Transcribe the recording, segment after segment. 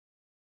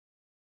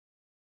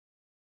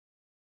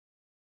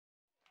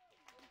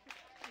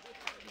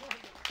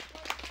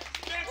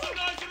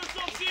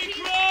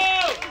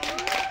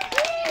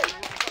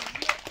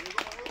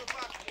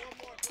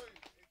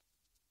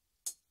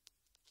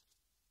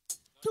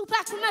Two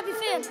back from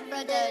Abbeyfeale.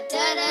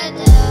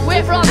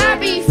 We're from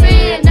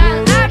Abbeyfeale,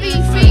 not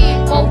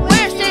Abbeyfeale, but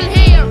we're still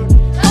here.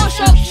 No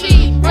shock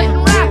sheet,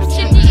 writing raps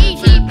in the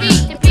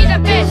ETB to be the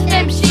best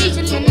MCs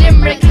in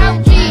Limerick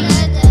County.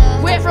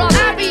 We're from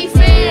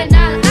Abbeyfeale,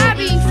 not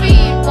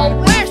Abbeyfeale, but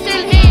we're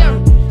still here.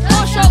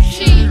 No shock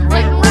sheet,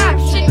 writing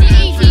raps in the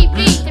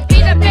ETB to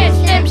be the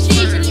best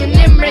MCs in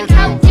Limerick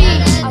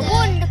County. I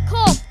won the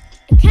cup,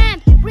 it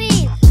can't be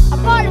green. I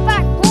brought it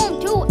back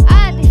home to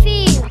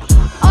Abbeyfeale.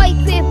 I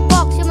quit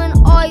boxing when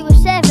I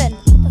was 7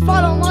 to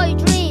follow my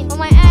dream of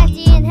my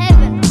auntie in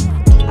heaven.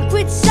 I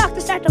quit soccer,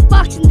 started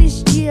boxing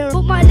this year,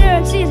 but my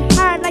lyrics is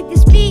hard like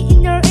this beat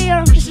in your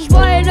ear. This is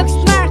why I look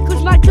smart,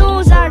 cause my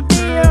clothes are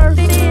bare.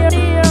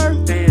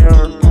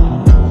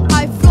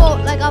 I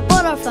float like a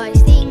butterfly,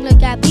 sting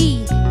like a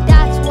bee.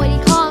 That's why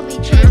they call me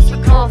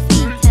Chasing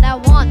Coffee. Till I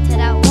want, till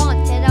I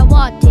want, till I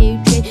want to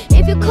drink.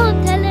 If you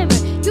come to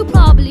Limerick, you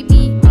probably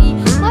meet me.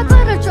 My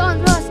brother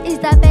John Ross is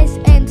the best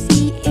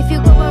MC. If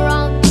you come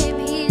around him,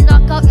 he'll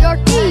knock out your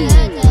teeth.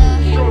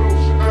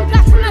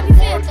 Back from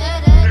Abbeyfeale.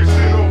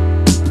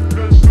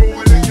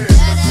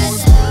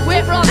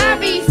 We're from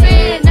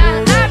Abbeyfeale,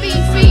 not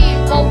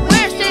Abbeyfeale, but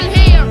we're still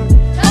here.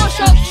 No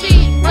shock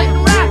sheet,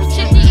 writing raps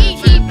in the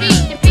ETB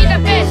to be the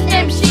best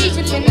MCs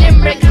in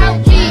Limerick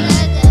County.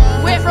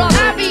 We're from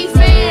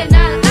Abbeyfeale,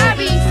 not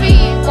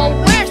Abbeyfeale, but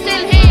we're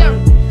still here.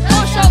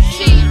 No shock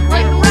sheet,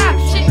 writing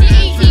raps in the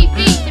ETB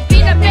to be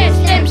the best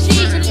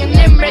MCs in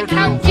Limerick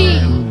County.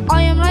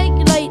 I am like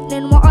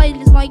lightning, my eye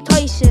is Mike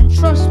Tyson.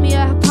 Trust me,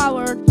 I have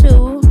power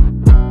too.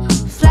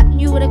 Flatten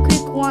you with a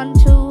quick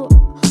 1-2.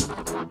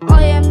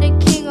 I am the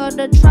king of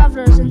the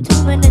travellers. In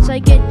 2 minutes I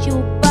get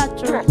you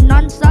battered.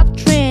 Non-stop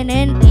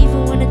training,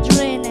 even when it's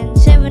raining.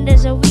 7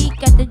 days a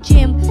week at the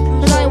gym,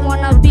 cause I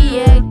wanna be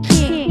a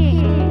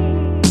king.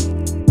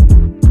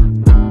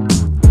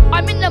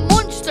 I'm in the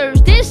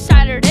Munsters this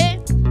Saturday.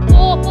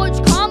 Oh,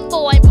 Budge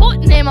combo, I'm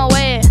putting him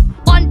away.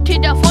 On to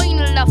the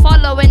final the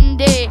following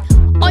day.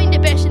 I'm the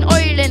best in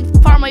Ireland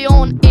for my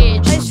own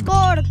age. I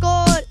scored a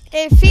goal,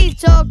 it feels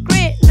so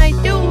great. And I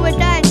do a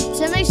dance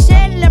and I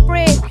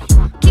celebrate.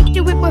 Kicked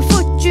it with my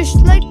foot just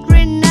like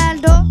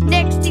Ronaldo.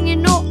 Next thing you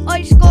know,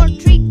 I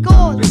scored 3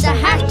 goals. It's a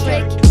hat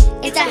trick,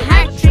 it's a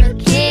hat trick,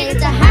 kid.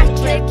 It's a hat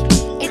trick,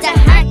 it's a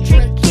hat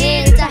trick,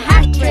 kid. It's a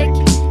hat trick,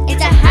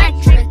 it's a hat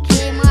trick,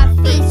 kid. My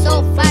feet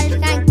so fast you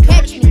can't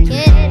catch me,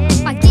 kid.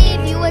 I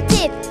give you a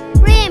tip,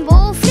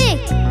 rainbow flick.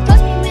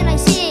 Trust me when I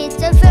say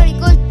it's a very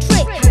good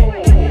trick.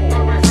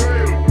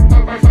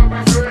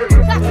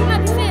 Back from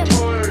Abbeyfeale.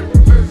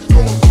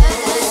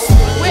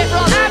 We're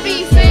from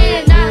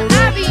Abbeyfeale, not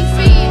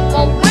Abbeyfeale,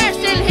 but we're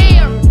still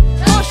here.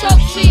 No shock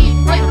sheet,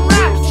 writing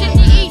raps in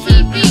the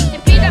ETB to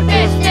be the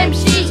best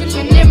MCs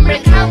in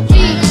Limerick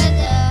County.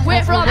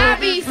 We're from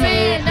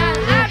Abbeyfeale, not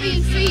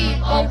Abbeyfeale,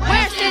 but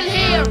we're still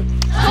here.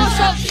 No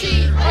shock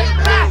sheet, writing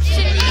raps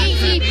in the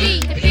ETB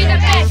to be the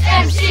best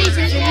MCs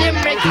in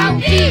Limerick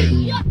County.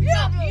 You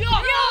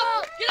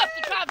love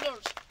the Travellers.